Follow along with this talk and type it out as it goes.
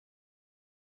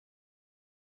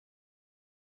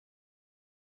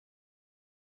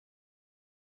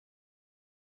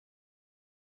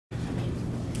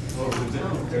Yeah.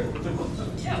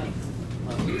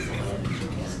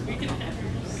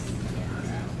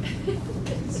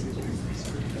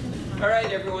 All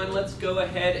right, everyone, let's go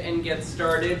ahead and get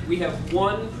started. We have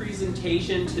one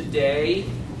presentation today,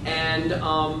 and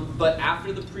but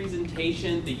after the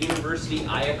presentation, the University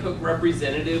Iacocca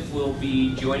representative will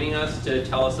be joining us to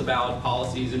tell us about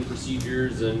policies and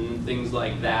procedures and things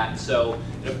like that. So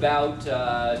at about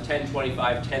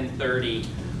 10:25, 10:30,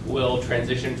 we'll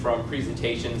transition from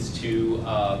presentations to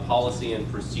policy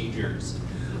and procedures.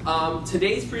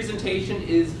 Today's presentation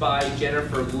is by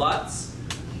Jennifer Lutze.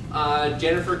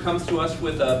 Jennifer comes to us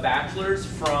with a bachelor's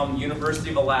from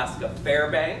University of Alaska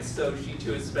Fairbanks, so she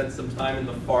too has spent some time in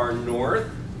the far north.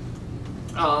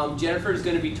 Jennifer is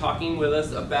going to be talking with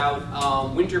us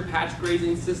about winter patch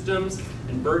grazing systems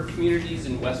and bird communities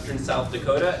in western South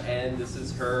Dakota, and this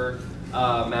is her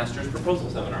master's proposal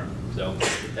seminar. So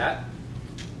with that,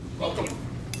 welcome.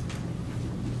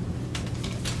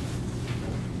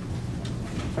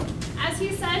 As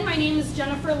he said, my name is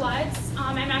Jennifer Lutze.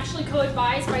 I'm actually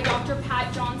co-advised by Dr.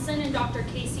 Pat Johnson and Dr.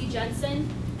 Casey Jensen,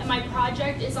 and my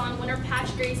project is on winter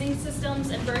patch grazing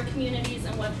systems and bird communities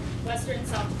in western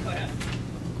South Dakota.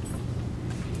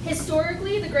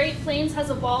 Historically, the Great Plains has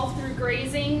evolved through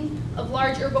grazing of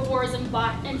large herbivores and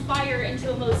fire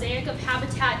into a mosaic of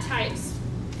habitat types.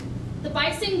 The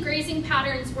bison grazing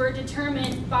patterns were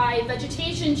determined by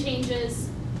vegetation changes,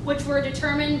 which were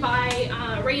determined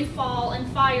by rainfall and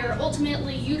fire,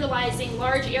 ultimately utilizing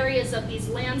large areas of these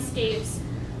landscapes,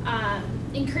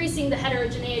 increasing the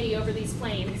heterogeneity over these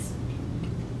plains.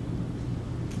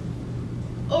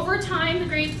 Over time, the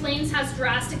Great Plains has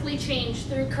drastically changed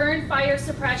through current fire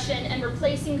suppression and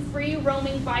replacing free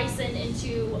roaming bison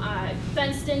into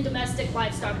fenced-in domestic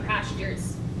livestock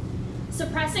pastures.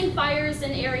 Suppressing fires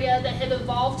in areas that have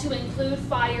evolved to include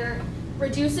fire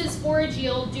reduces forage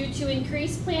yield due to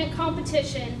increased plant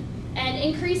competition and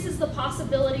increases the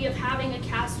possibility of having a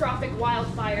catastrophic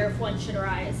wildfire if one should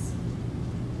arise.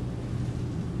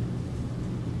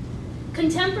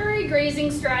 Contemporary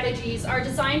grazing strategies are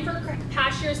designed for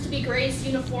pastures to be grazed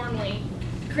uniformly,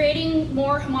 creating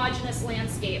more homogeneous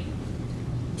landscape.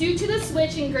 Due to the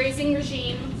switch in grazing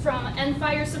regime and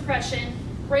fire suppression,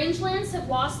 rangelands have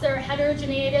lost their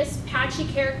heterogeneous, patchy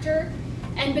character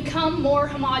and become more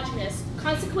homogeneous,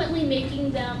 consequently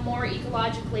making them more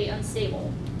ecologically unstable.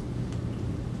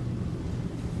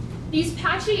 These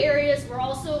patchy areas were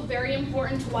also very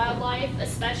important to wildlife,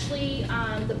 especially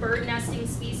the bird nesting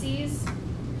species.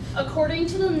 According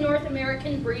to the North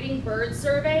American Breeding Bird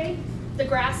Survey, the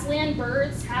grassland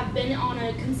birds have been on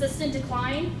a consistent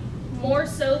decline, more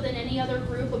so than any other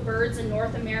group of birds in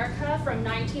North America from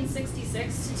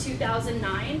 1966 to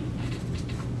 2009.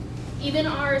 Even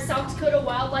our South Dakota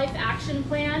Wildlife Action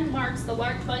Plan marks the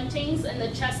lark buntings and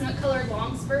the chestnut-colored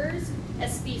longspurs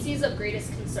as species of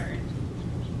greatest concern.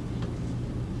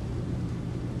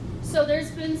 So there's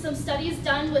been some studies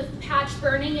done with patch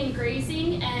burning and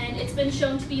grazing, and it's been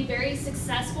shown to be a very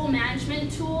successful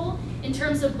management tool in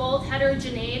terms of both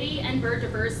heterogeneity and bird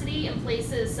diversity in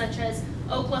places such as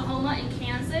Oklahoma and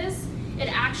Kansas. It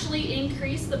actually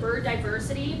increased the bird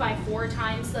diversity by 4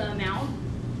 times the amount.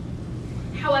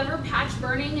 However, patch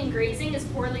burning and grazing is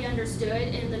poorly understood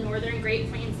in the northern Great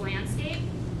Plains landscape.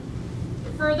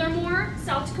 Furthermore,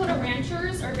 South Dakota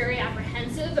ranchers are very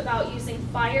apprehensive about using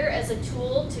fire as a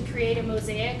tool to create a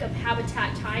mosaic of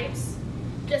habitat types.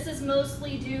 This is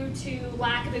mostly due to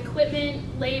lack of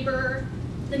equipment, labor,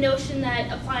 the notion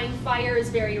that applying fire is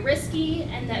very risky,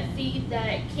 and that feed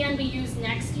that can be used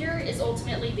next year is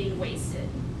ultimately being wasted.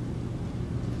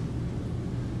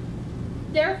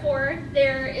 Therefore,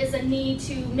 there is a need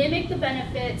to mimic the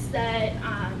benefits that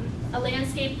a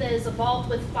landscape that is evolved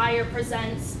with fire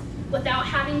presents without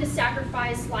having to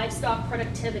sacrifice livestock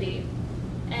productivity.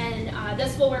 And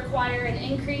this will require an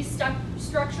increased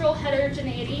structural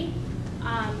heterogeneity,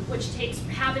 which takes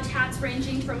habitats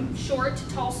ranging from short to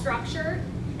tall structure,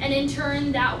 and in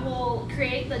turn that will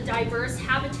create the diverse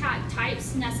habitat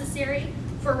types necessary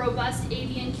for robust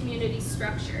avian community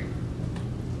structure.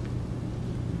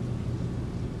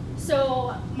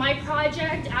 So my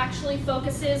project actually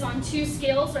focuses on 2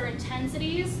 scales or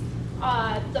intensities.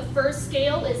 The first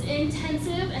scale is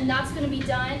intensive, and that's going to be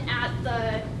done at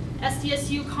the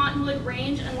SDSU Cottonwood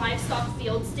Range and Livestock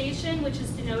Field Station, which is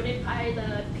denoted by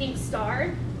the pink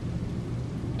star.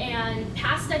 And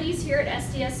past studies here at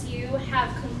SDSU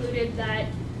have concluded that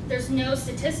there's no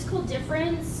statistical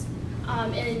difference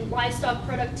in livestock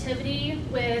productivity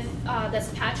with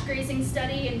this patch grazing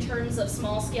study in terms of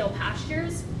small-scale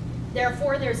pastures.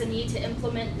 Therefore, there's a need to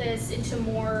implement this into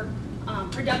more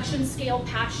production-scale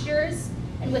pastures.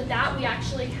 And with that, we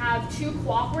actually have 2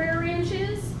 cooperator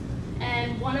ranches,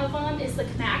 and one of them is the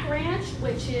Kamak Ranch,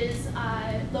 which is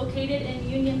located in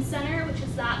Union Center, which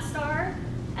is that star,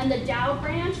 and the Dowd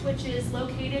Ranch, which is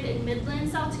located in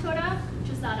Midland, South Dakota,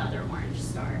 which is that other orange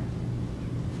star.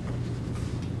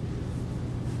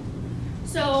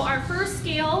 So our first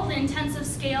scale, the intensive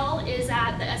scale, is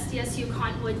at the SDSU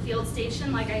Cottonwood Field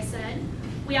Station, like I said.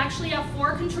 We actually have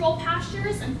 4 control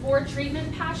pastures and 4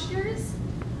 treatment pastures.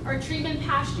 Our treatment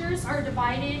pastures are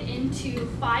divided into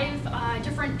 5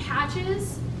 different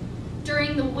patches.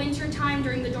 During the winter time,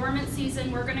 during the dormant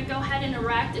season, we're gonna go ahead and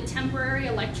erect a temporary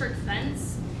electric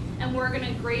fence, and we're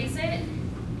gonna graze it.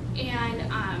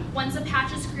 And once a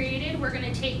patch is created, we're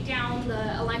gonna take down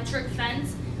the electric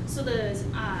fence so the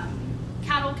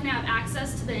cattle can have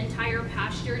access to the entire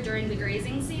pasture during the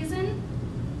grazing season.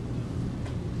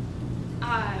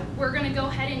 We're gonna go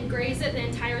ahead and graze it the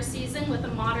entire season with a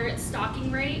moderate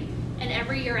stocking rate, and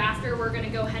every year after, we're gonna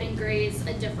go ahead and graze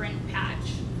a different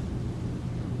patch.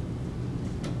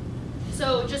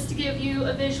 So just to give you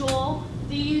a visual,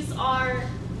 these are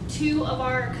 2 of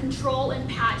our control and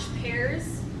patch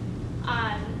pairs.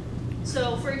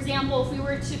 So for example, if we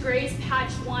were to graze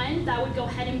patch 1, that would go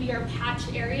ahead and be our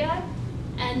patch area,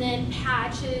 and then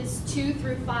patches 2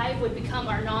 through 5 would become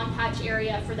our non-patch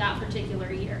area for that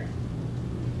particular year.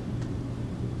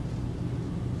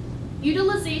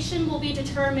 Utilization will be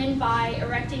determined by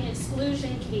erecting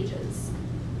exclusion cages.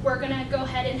 We're gonna go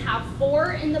ahead and have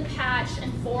 4 in the patch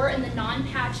and 4 in the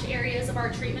non-patch areas of our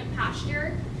treatment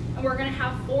pasture, and we're gonna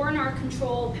have 4 in our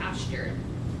control pasture.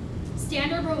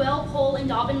 Standard Rowell, Pole, and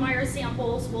Daubenmeier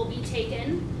samples will be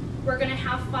taken. We're gonna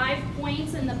have 5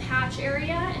 points in the patch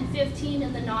area and 15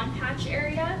 in the non-patch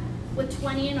area, with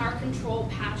 20 in our control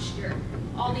pasture.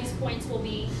 All these points will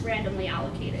be randomly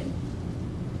allocated.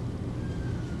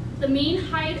 The mean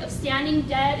height of standing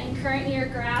dead and current year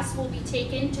grass will be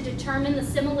taken to determine the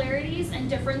similarities and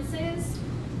differences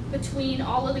between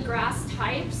all of the grass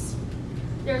types.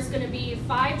 There's going to be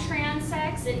 5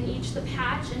 transects in each the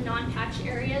patch and non-patch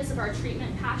areas of our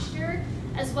treatment pasture,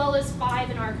 as well as 5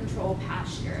 in our control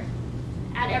pasture.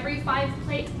 At every 5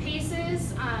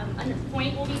 paces, a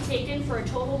point will be taken for a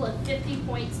total of 50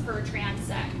 points per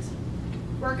transect.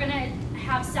 We're going to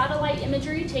have satellite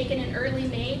imagery taken in early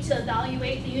May to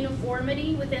evaluate the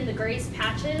uniformity within the grazed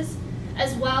patches,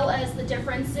 as well as the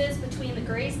differences between the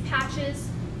grazed patches,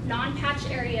 non-patch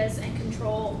areas, and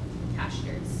control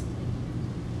pastures.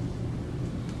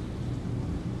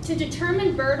 To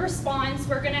determine bird response,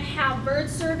 we're going to have bird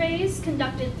surveys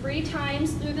conducted 3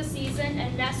 times through the season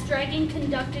and nest dragging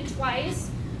conducted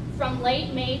twice from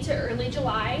late May to early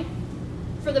July.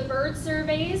 For the bird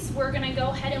surveys, we're going to go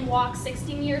ahead and walk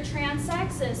 16-year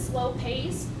transects at a slow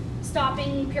pace,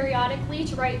 stopping periodically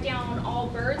to write down all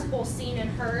birds, both seen and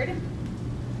heard.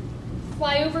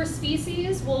 Flyover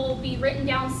species will be written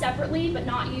down separately but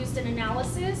not used in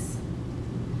analysis.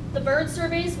 The bird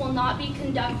surveys will not be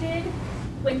conducted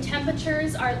when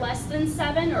temperatures are less than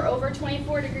 7 or over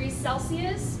 24 degrees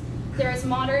Celsius, there is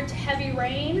moderate to heavy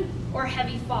rain, or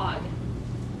heavy fog.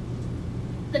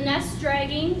 The nest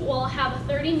dragging will have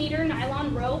a 30-meter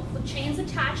nylon rope with chains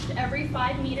attached to every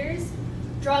 5 meters,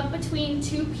 dragged between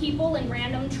 2 people in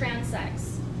random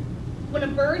transects. When a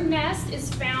bird nest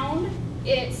is found,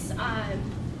 its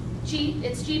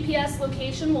GPS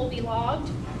location will be logged,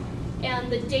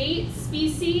 and the date,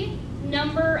 species,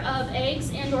 number of eggs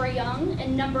and or young,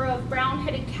 and number of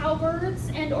brown-headed cowbirds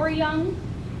and or young,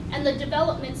 and the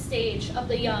development stage of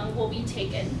the young will be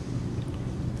taken.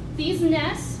 These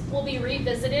nests will be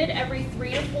revisited every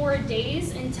 3 to 4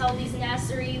 days until these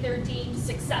nests are either deemed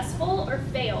successful or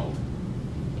failed.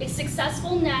 A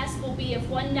successful nest will be if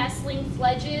one nestling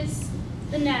fledges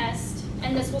the nest,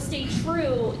 and this will stay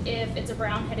true if it's a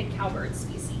brown-headed cowbird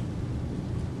species.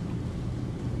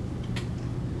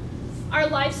 Our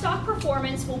livestock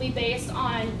performance will be based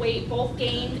on weight both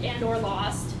gained and or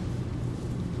lost.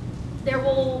 There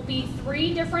will be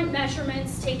 3 different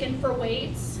measurements taken for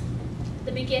weights: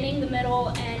 the beginning, the middle,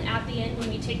 and at the end when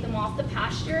we take them off the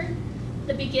pasture.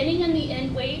 The beginning and the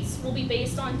end weights will be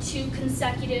based on 2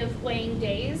 consecutive weighing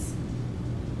days.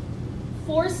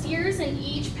 4 steers in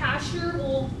each pasture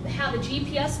will have a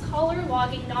GPS collar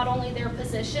logging not only their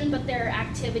position but their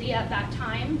activity at that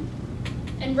time.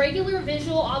 And regular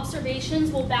visual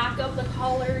observations will back up the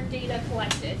collar data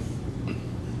collected.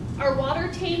 Our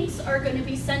water tanks are going to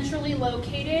be centrally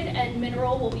located and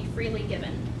mineral will be freely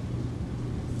given.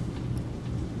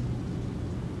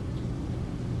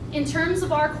 In terms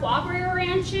of our cooperator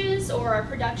ranches or our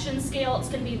production scale, it's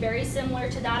going to be very similar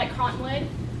to that at Cottonwood.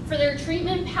 For their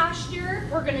treatment pasture,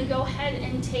 we're going to go ahead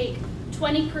and take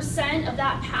 20% of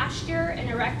that pasture and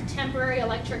erect a temporary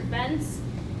electric fence,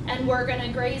 and we're going to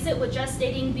graze it with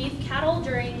gestating beef cattle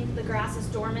during the grass's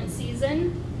dormant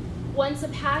season. Once a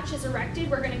patch is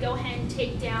erected, we're going to go ahead and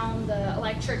take down the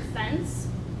electric fence.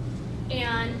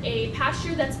 And a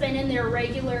pasture that's been in their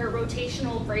regular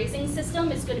rotational grazing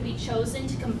system is going to be chosen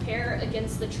to compare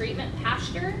against the treatment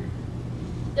pasture.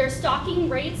 Their stocking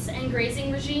rates and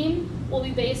grazing regime will be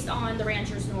based on the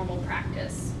rancher's normal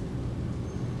practice.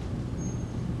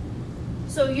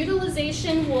 So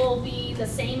utilization will be the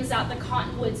same as at the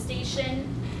Cottonwood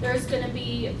station. There's going to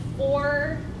be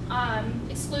 4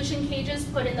 exclusion cages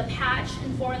put in the patch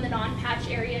and 4 in the non-patch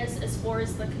areas as far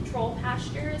as the control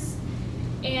pastures.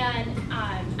 And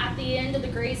at the end of the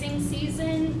grazing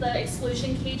season, the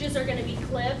exclusion cages are going to be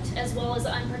clipped, as well as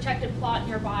an unprotected plot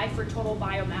nearby for total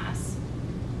biomass.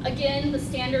 Again, the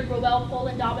standard Rowell Poll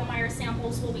and Daubenmeier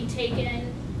samples will be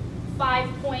taken,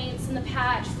 5 points in the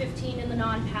patch, 15 in the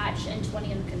non-patch, and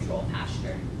 20 in the control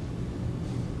pasture.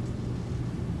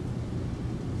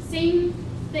 Same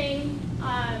thing,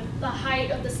 the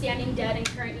height of the standing dead and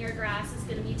current year grass is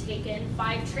going to be taken,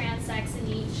 5 transects in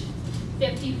each,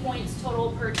 50 points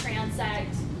total per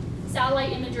transect.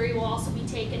 Satellite imagery will also be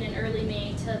taken in early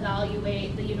May to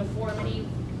evaluate the uniformity,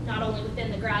 not only within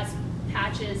the grass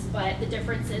patches, but the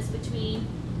differences between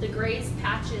the grazed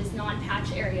patches,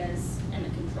 non-patch areas, and the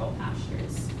control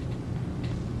pastures.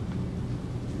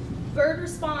 Bird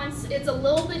response, it's a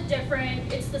little bit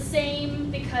different. It's the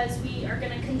same because we are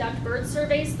going to conduct bird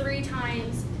surveys 3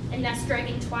 times and nest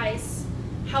dragging twice.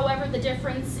 However, the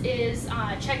difference is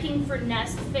checking for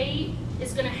nest fate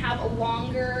is going to have a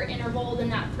longer interval than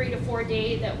that 3 to 4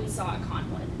 day that we saw at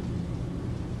Cottonwood.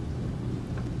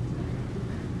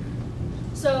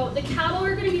 So the cattle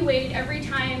are going to be weighed every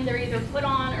time they're either put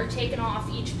on or taken off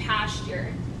each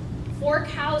pasture. 4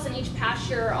 cows in each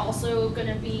pasture are also going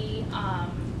to be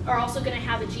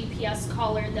have a GPS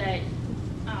collar that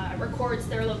records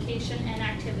their location and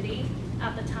activity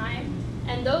at the time.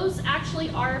 And those actually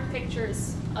are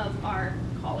pictures of our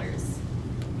collars.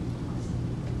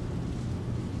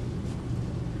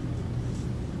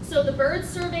 So the bird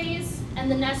surveys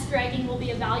and the nest dragging will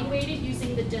be evaluated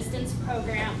using the distance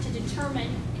program to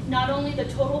determine not only the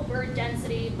total bird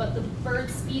density, but the bird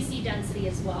species density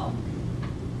as well.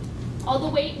 All the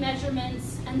weight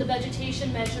measurements and the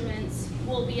vegetation measurements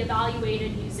will be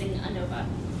evaluated using ANOVA.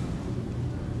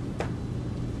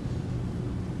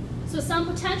 So some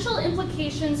potential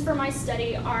implications for my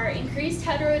study are increased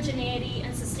heterogeneity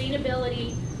and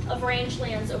sustainability of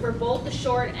rangelands over both the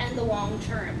short and the long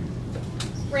term.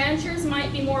 Ranchers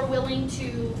might be more willing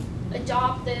to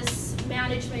adopt this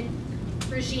management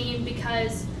regime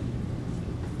because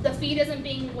the feed isn't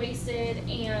being wasted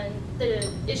and the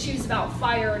issues about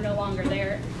fire are no longer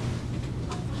there.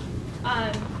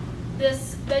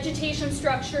 This vegetation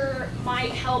structure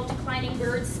might help declining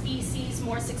bird species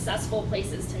more successful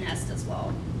places to nest as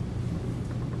well.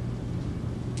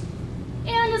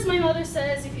 And as my mother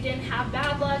says, if you didn't have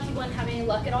bad luck, you wouldn't have any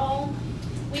luck at all.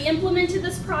 We implemented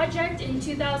this project in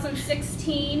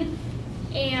 2016,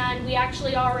 and we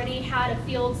actually already had a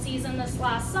field season this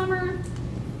last summer,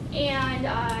 and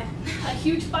a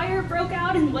huge fire broke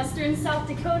out in western South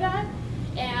Dakota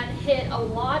and hit a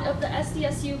lot of the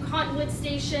SDSU Cottonwood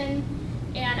station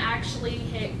and actually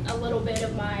hit a little bit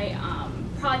of my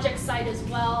project site as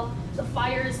well. The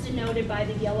fire is denoted by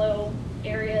the yellow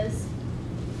areas.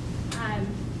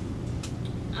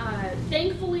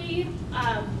 Thankfully,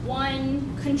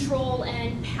 one control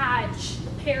and patch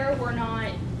pair were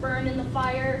not burned in the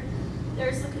fire.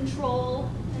 There's the control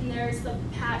and there's the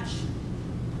patch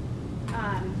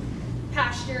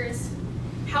pastures.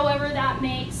 However, that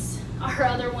makes our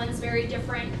other ones very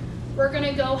different. We're going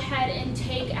to go ahead and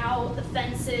take out the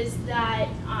fences that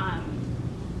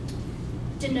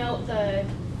denote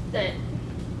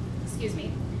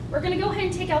We're going to go ahead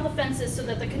and take out the fences so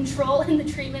that the control and the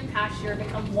treatment pasture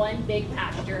become one big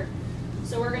pasture.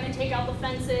 So we're going to take out the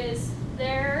fences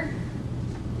there,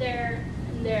 there,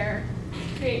 and there,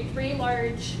 create 3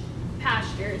 large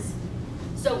pastures.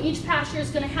 So each pasture is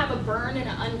going to have a burned and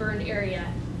an unburned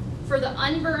area. For the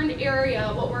unburned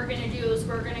area, what we're going to do is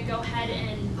we're going to go ahead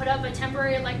and put up a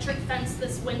temporary electric fence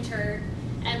this winter,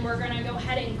 and we're going to go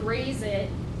ahead and graze it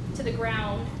to the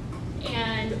ground.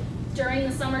 And during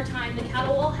the summertime, the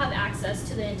cattle will have access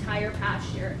to the entire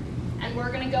pasture. And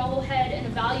we're going to go ahead and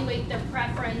evaluate their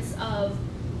preference of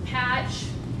patch,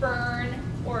 burn,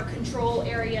 or control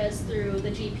areas through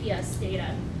the GPS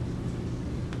data.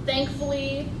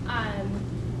 Thankfully,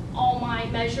 all my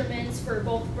measurements for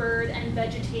both bird and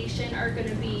vegetation are going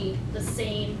to be the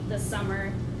same this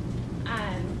summer.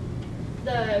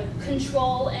 the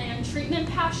control and treatment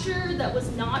pasture that was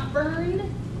not burned,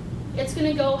 it's going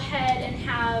to go ahead and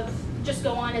just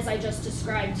go on as I just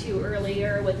described to you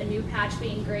earlier, with a new patch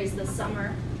being grazed this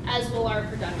summer, as will our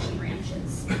production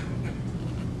ranches.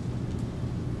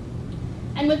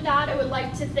 And with that, I would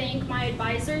like to thank my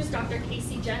advisors, Dr.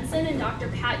 Casey Jensen and Dr.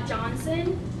 Pat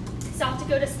Johnson, South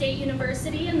Dakota State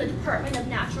University and the Department of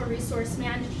Natural Resource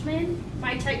Management,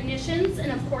 my technicians,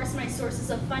 and of course my sources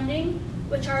of funding,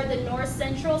 which are the North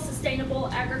Central Sustainable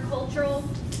Agricultural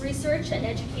Research and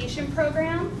Education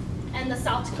Program and the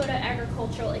South Dakota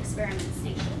Agricultural Experiment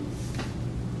Station.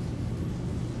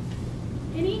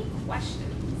 Any questions?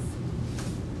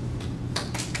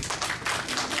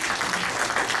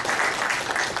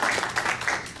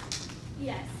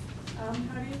 Yes. How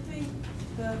do you think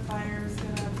the fire is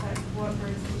going to affect what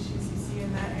bird species you see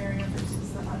in that area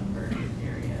versus the unburned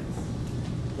areas?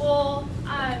 Well,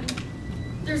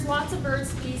 there's lots of bird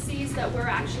species that we're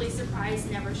actually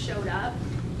surprised never showed up,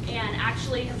 and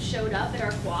actually have showed up at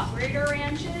our cooperator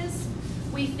ranches.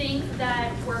 We think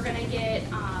that we're going to get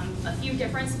a few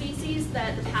different species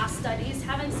that the past studies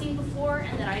haven't seen before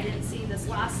and that I didn't see this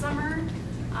last summer,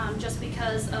 just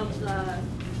because of the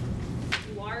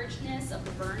largeness of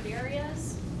the burned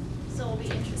areas. So it'll be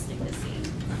interesting to see.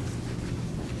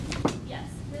 Yes?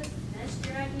 This nest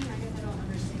dragging, I guess I don't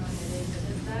understand what it is, but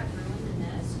does that ruin the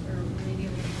nest, or will they be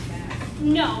able to come back?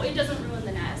 No, it doesn't ruin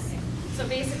the nest. So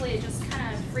basically it just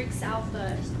kind of freaks out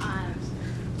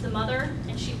the mother,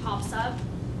 and she pops up.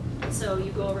 And so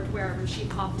you go over to wherever she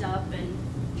popped up and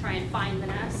try and find the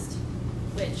nest,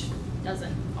 which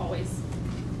doesn't always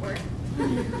work.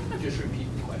 Just repeat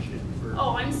the question.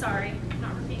 Oh, I'm sorry,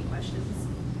 not repeating questions.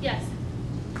 Yes?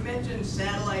 You mentioned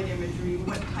satellite imagery.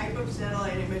 What type of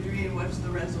satellite imagery and what's the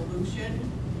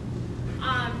resolution?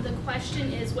 The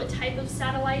question is what type of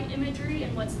satellite imagery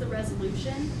and what's the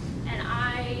resolution? And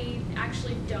I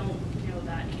actually don't know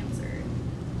that answer.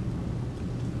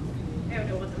 I don't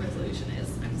know what the resolution is.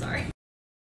 I'm sorry.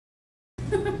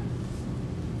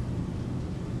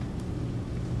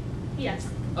 Yes.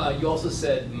 You also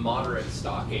said moderate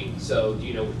stocking. So do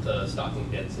you know what the stocking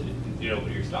density, do you know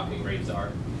what your stocking rates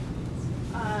are?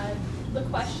 The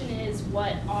question is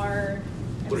what are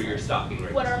your stocking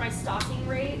rates? What are my stocking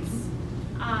rates?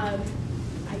 I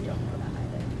don't know that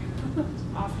either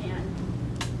offhand.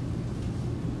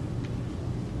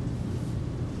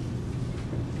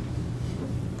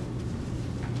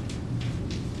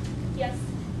 Yes.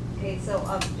 Okay,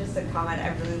 so just a comment. I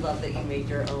really love that you made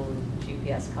your own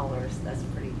GPS colors. That's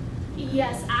pretty.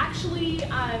 Yes, actually,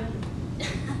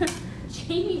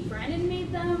 Jamie Brennan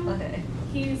made them. Okay.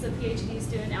 He's a PhD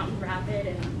student out in Rapid,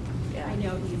 and Yeah. I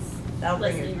know he's That'll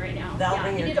bring listening your- right now. that'll Yeah,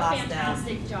 bring he your did a cost down.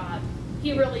 fantastic job.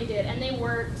 He really did, and they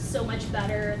worked so much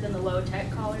better than the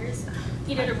low-tech colors.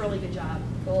 He did a really good job.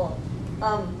 Cool.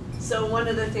 So one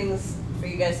of the things for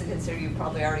you guys to consider, you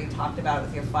probably already talked about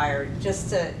with your fire, just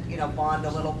to bond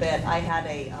a little bit. I had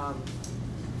a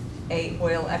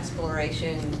oil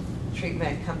exploration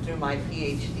treatment come through my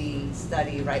PhD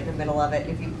study right in the middle of it.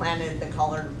 If you planted the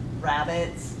colored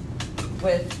rabbits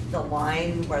with the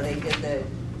line where they did the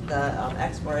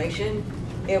exploration,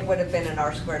 it would have been an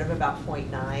R-squared of about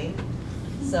 0.9.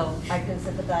 So I can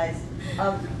sympathize.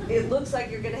 It looks like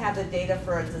you're going to have the data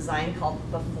for a design called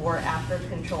before-after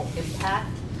control impact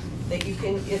that you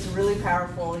can, it's really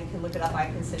powerful. You can look it up. I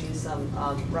can send you some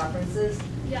references.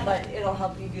 Yeah. But it'll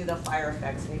help you do the fire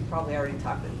effects, and you've probably already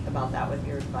talked about that with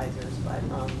your advisors, but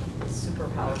it's super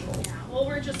powerful. Yeah, well,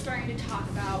 we're just starting to talk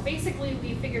about, basically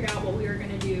we figured out what we were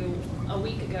gonna do a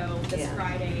week ago this Yeah.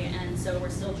 Friday, and so we're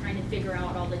still trying to figure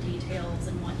out all the details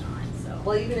and whatnot, so.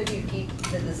 Well, even if you keep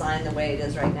the design the way it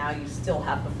is right now, you still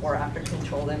have before-after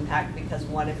controlled impact because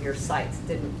one of your sites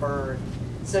didn't burn.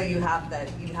 So you have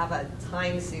a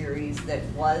time series that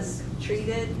was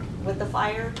treated with the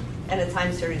fire and a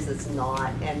time series that's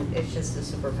not, and it's just a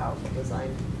super powerful design.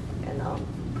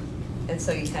 And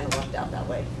so you kind of lucked out that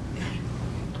way.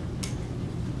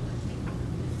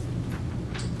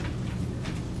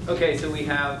 Okay, so we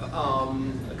have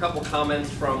a couple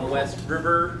comments from West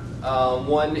River.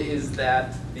 One is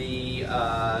that the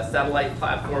satellite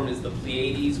platform is the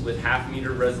Pleiades with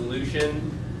half-meter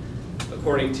resolution,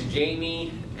 according to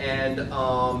Jamie, and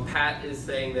Pat is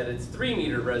saying that it's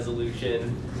 3-meter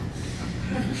resolution.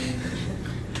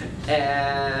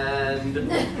 And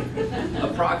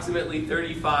approximately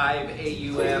 35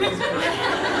 AUMs per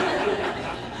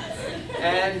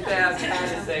and Pat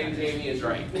is saying Jamie is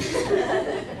right.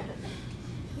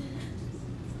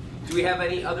 Do we have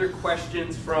any other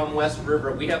questions from West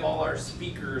River? We have all our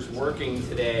speakers working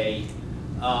today,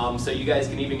 so you guys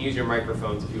can even use your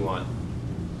microphones if you want.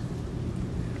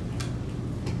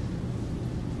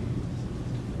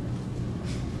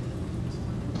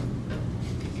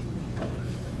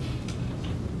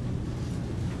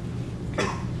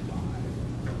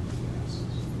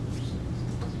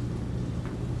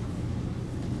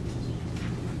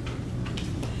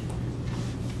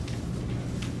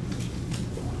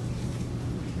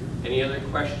 Any other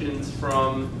questions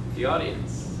from the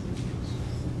audience?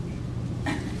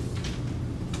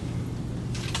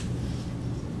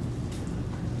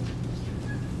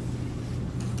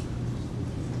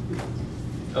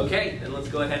 Okay, then let's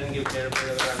go ahead and give Jennifer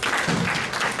another round of applause.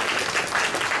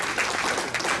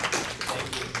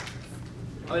 Thank you.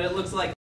 Oh, and it looks like